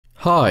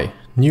Hi,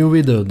 new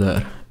video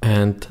there,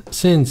 and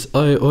since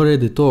I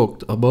already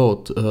talked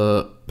about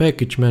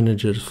package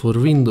managers for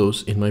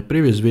Windows in my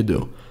previous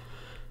video,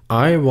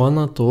 I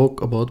wanna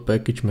talk about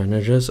package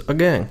managers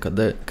again,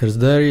 cause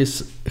there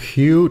is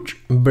huge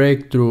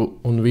breakthrough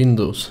on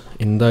Windows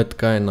in that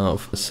kind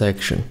of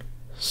section.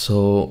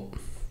 So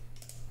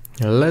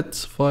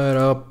let's fire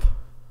up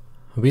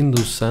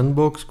Windows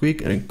Sandbox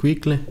quickly,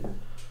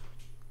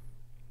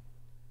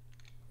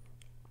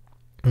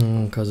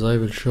 cause I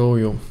will show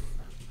you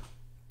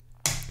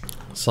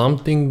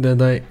something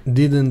that I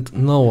didn't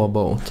know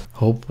about.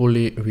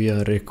 Hopefully we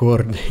are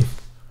recording.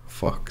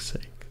 Fuck's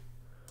sake.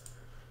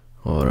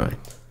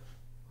 Alright.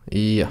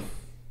 Yeah.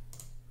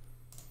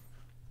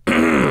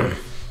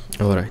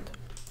 Alright.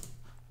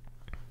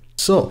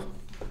 So,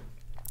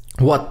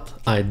 what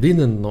I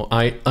didn't know,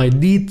 I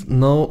did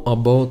know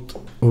about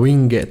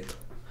WinGET.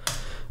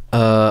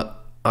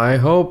 I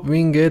hope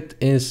WinGET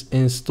is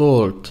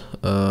installed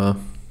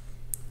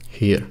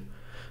here.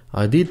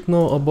 I did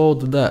know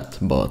about that,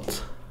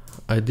 but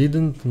I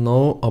didn't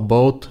know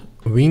about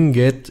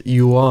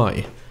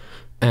WingetUI,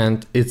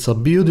 and it's a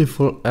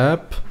beautiful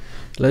app.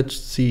 Let's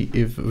see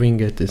if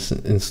WinGET is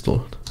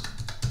installed.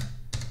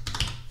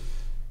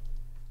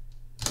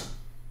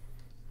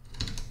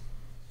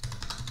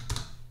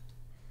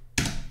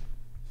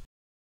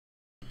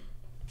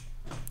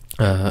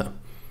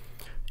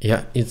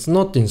 Yeah, it's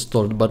not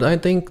installed, but I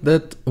think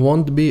that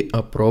won't be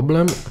a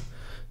problem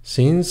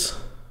since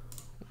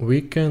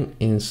we can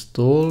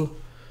install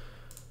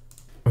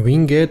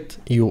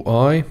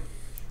WingetUI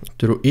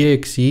through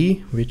exe,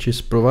 which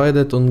is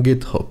provided on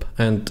GitHub,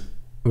 and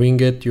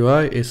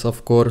WingetUI is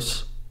of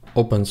course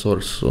open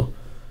source, so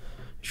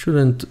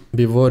shouldn't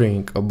be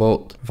worrying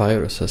about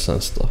viruses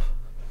and stuff.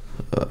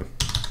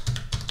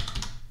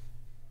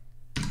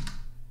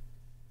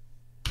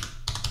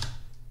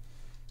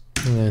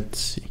 Let's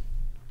see.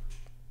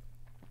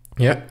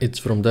 Yeah, it's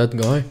from that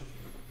guy,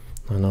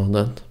 I know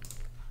that.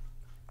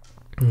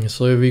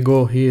 So if we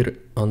go here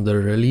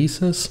under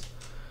releases,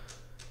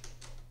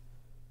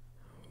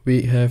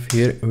 we have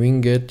here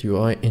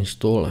WingetUI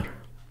installer.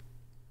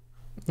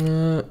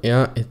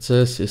 Yeah, it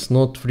says it's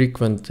not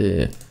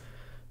frequently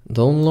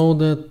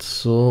downloaded,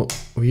 so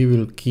we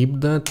will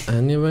keep that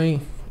anyway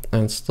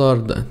and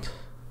start that.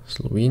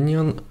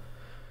 Slovenian,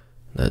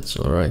 that's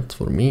alright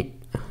for me.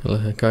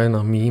 Kind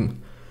of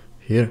meme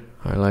here,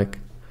 I like.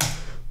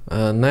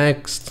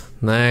 Next.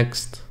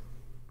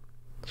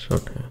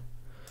 Short.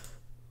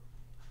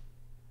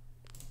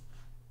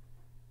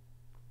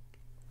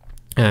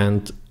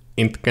 And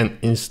it can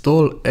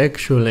install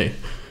actually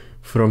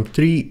from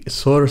 3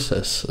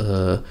 sources,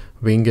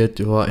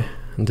 WingetUI,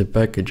 the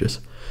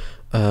packages.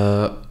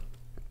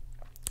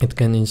 It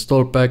can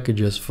install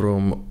packages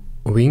from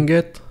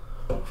WinGET,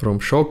 from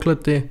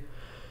Chocolatey,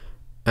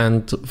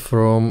 and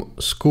from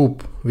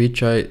Scoop,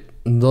 which I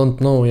don't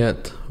know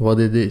yet what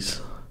it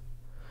is.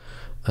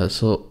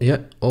 So yeah,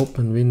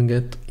 open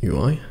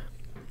WingetUI.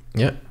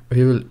 Yeah,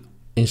 we will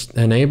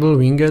enable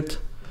WinGET.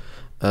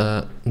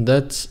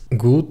 That's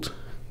good,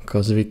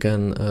 because we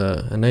can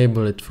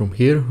enable it from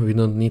here. We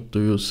don't need to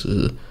use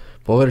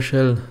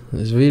PowerShell.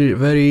 It's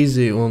very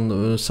easy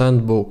on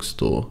Sandbox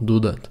to do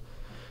that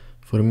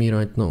for me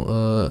right now.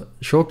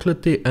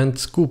 Chocolatey and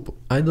Scoop.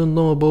 I don't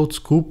know about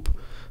Scoop,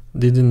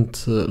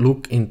 didn't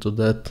look into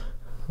that,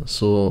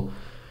 so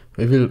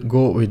we will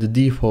go with the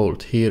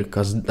default here,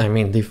 because I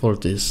mean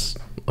default is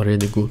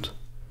already good.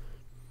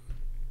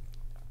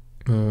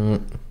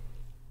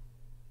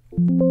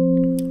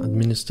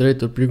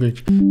 Administrator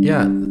privilege.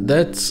 Yeah,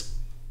 that's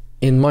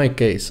in my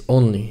case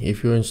only.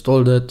 If you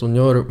install that on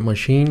your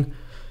machine,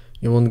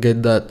 you won't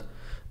get that.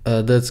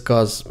 That's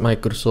cause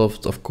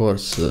Microsoft, of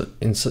course,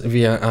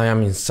 I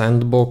am in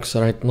Sandbox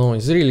right now.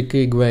 It's really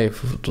quick way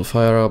to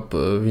fire up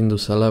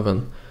Windows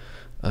 11.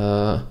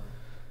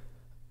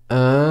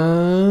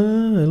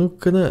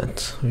 Look at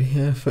that. We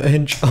have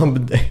Edge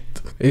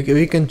update.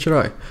 We can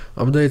try.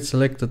 Update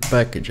selected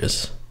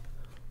packages.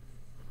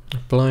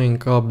 Applying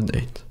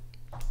update.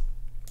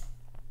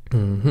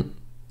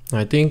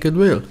 I think it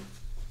will.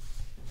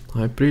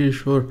 I'm pretty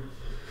sure.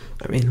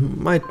 I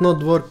mean, might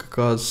not work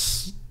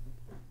because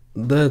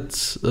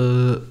that's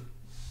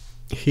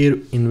here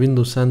in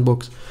Windows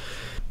Sandbox.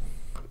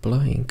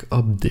 Applying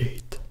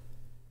update.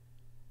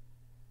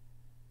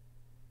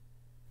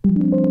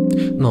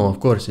 No, of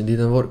course it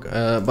didn't work.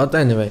 But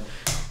anyway,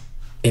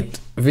 it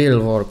will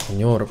work on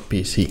your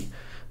PC.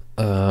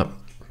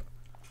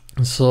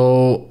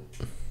 So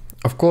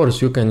of course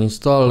you can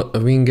install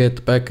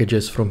WinGET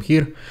packages from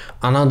here.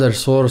 Another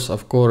source,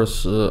 of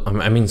course,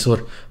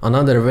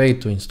 another way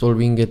to install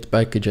WinGET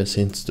packages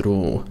is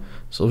through.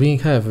 So we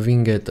have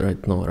WinGET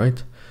right now,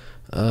 right?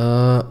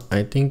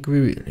 I think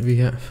we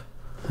have.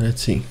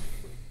 Let's see.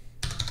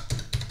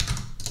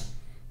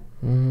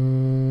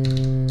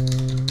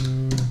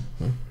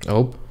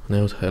 Oh,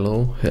 now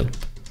hello, help.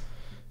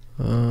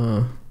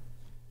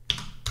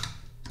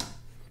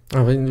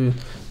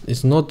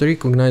 It's not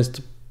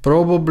recognized,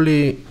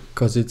 probably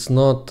because it's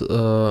not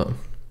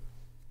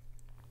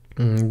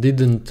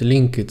didn't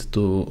link it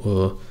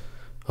to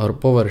or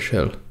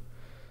PowerShell.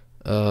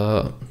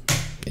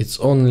 It's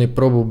only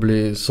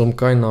probably some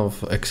kind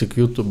of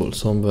executable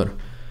somewhere,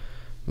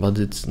 but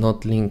it's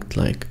not linked.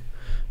 Like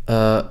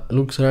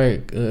looks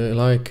like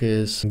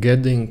is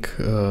getting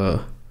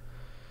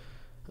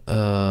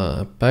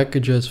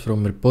packages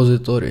from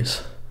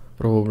repositories,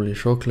 probably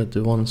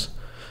chocolatey ones.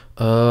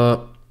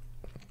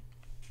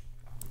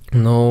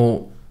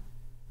 No,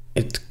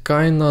 it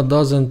kinda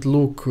doesn't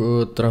look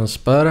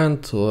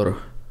transparent or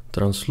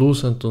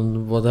translucent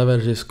on whatever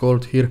it is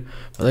called here,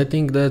 but I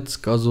think that's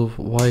because of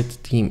white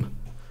theme.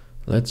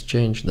 Let's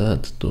change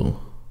that to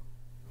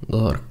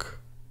dark.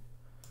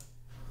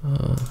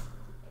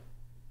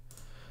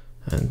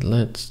 And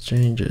let's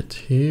change it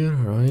here,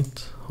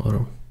 right?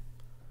 Or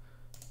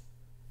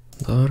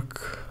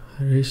dark,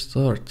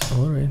 restart.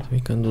 Alright, we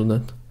can do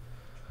that.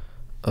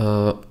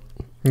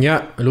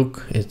 Yeah,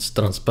 look, it's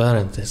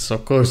transparent. It's,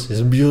 of course,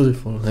 it's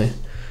beautiful. Eh?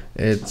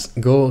 It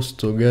goes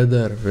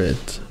together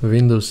with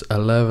Windows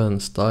 11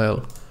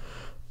 style.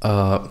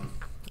 I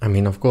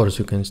mean, of course,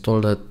 you can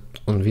install that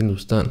on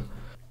Windows 10.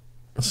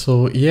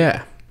 So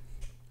yeah,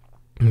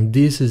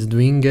 this is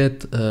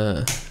WinGET.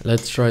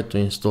 Let's try to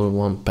install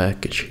one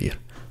package here.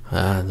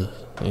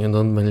 You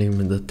don't believe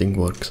me, that thing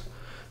works.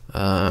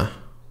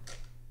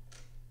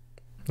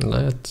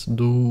 Let's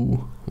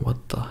do,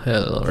 what the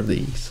hell are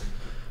these?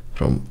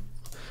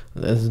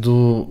 Let's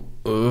do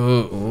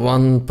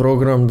one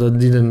program that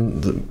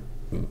didn't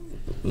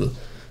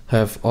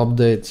have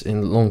updates in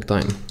a long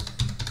time.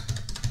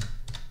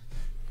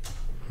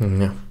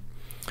 Yeah,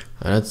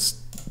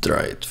 let's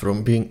try it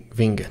from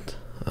WinGET.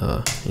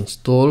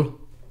 Install.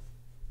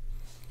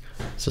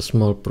 It's a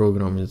small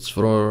program. It's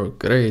for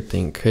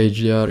creating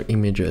HDR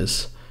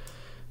images.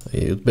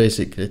 You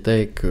basically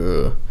take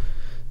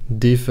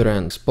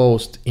different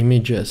exposed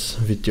images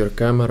with your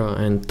camera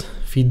and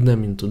feed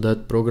them into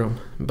that program.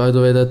 By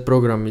the way, that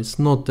program is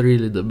not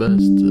really the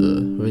best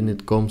when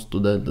it comes to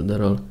that.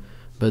 There are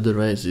better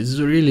ways. It's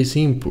really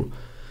simple.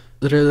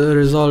 The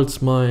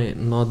results might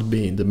not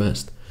be the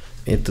best.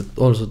 It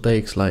also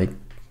takes like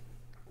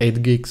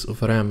 8 gigs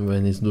of RAM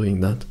when it's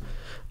doing that.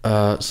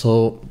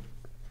 So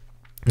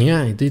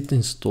yeah, I did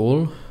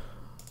install.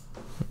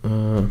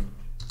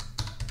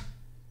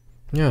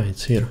 Yeah,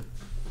 it's here.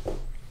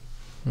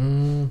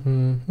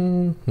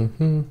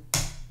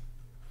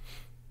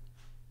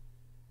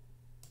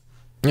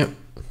 Yeah,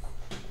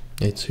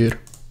 it's here.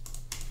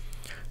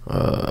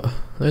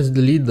 Let's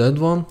delete that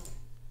one.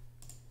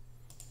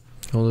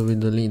 How do we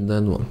delete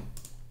that one?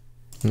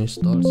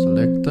 Install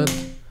selected.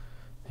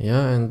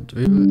 Yeah, and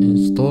we will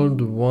install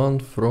the one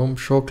from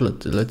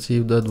Chocolate. Let's see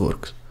if that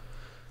works.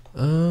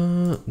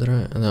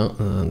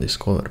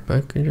 Discover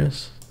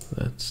packages.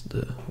 That's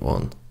the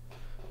one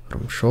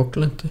from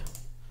Chocolate.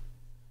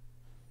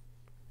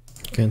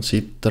 You can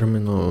see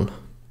terminal.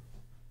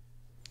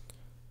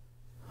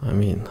 I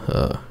mean,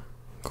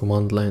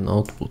 command line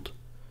output.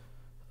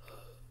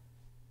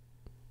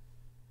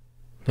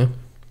 Yeah.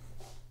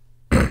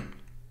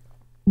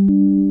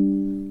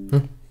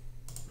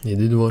 It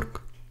did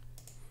work.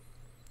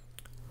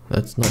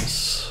 That's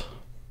nice.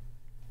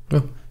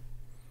 Yeah.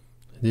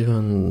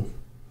 Even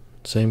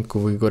same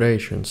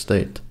configuration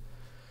state.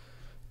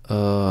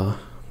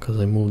 Cause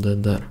I moved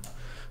that there.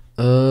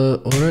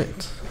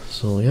 Alright.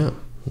 So yeah,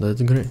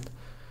 that's great.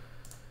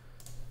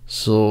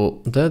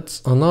 So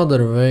that's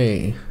another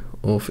way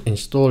of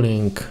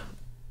installing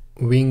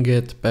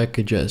WinGET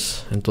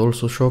packages and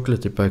also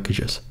Chocolatey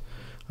packages.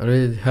 I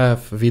already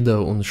have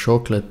video on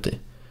Chocolatey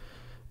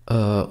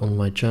on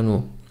my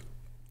channel.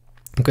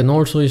 You can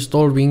also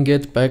install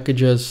WinGET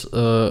packages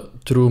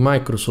through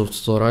Microsoft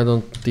Store. I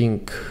don't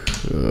think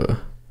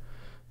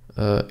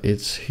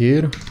it's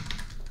here.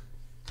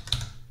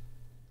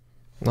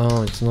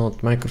 No, it's not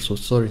Microsoft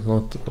Store. It's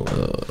not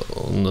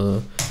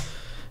on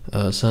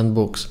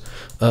Sandbox.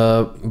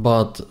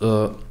 But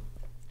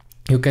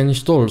you can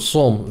install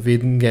some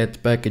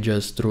WinGET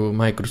packages through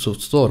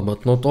Microsoft Store,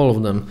 but not all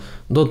of them.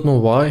 Don't know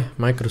why.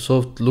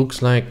 Microsoft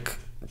looks like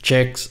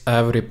checks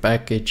every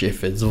package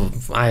if it's,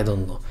 I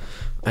don't know.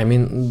 I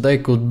mean, they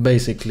could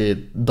basically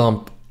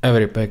dump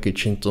every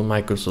package into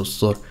Microsoft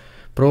Store.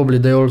 Probably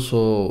they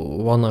also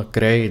wanna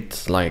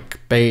create like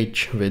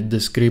page with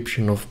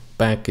description of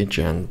package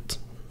and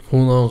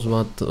who knows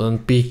what,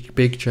 and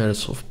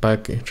pictures of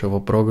package of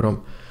a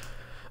program.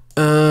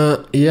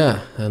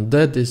 Yeah, and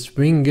that is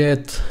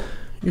WinGET.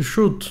 You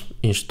should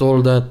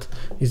install that.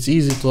 It's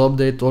easy to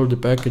update all the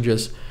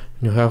packages.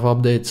 You have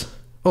updates.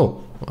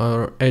 Oh,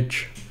 our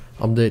Edge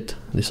update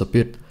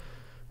disappeared.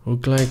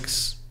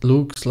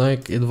 Looks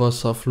like it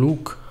was a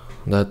fluke,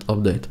 that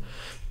update.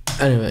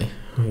 Anyway,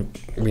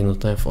 we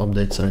don't have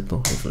updates right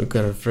now. If we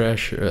can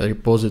refresh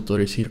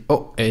repositories here.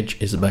 Oh, Edge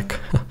is back.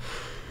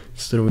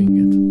 It's through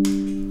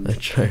WinGET. Let's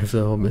try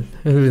the update.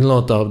 It will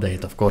not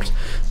update, of course.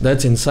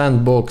 That's in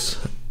Sandbox,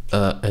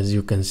 as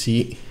you can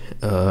see.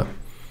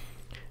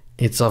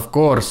 It's of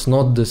course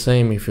not the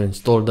same if you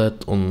install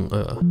that on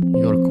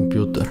your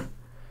computer.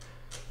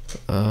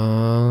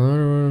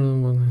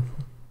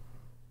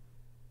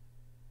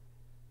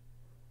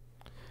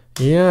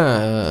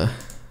 Yeah,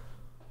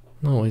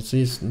 No, it's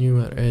this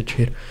newer edge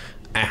here.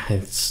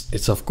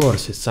 It's of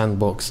course it's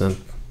sandbox, and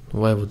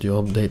why would you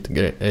update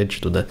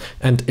edge to that?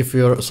 And if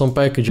some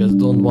packages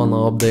don't wanna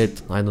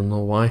update, I don't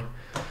know why,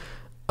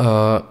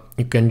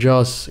 you can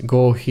just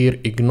go here,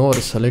 ignore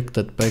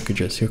selected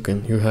packages.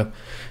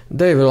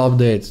 They will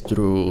update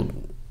through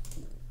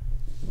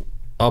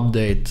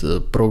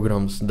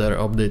programs, their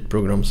update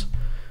programs.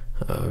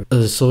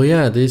 So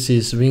yeah, this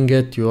is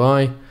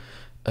WingetUI,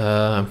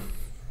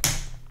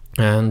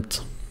 and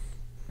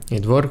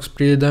it works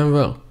pretty damn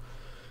well.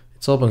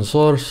 It's open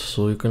source,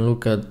 so you can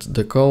look at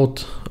the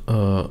code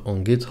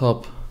on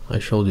GitHub. I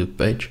showed you the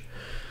page.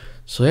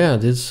 So yeah,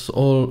 this is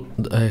all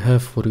I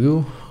have for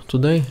you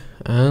today,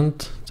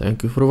 and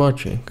thank you for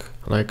watching.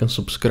 Like and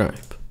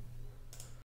subscribe.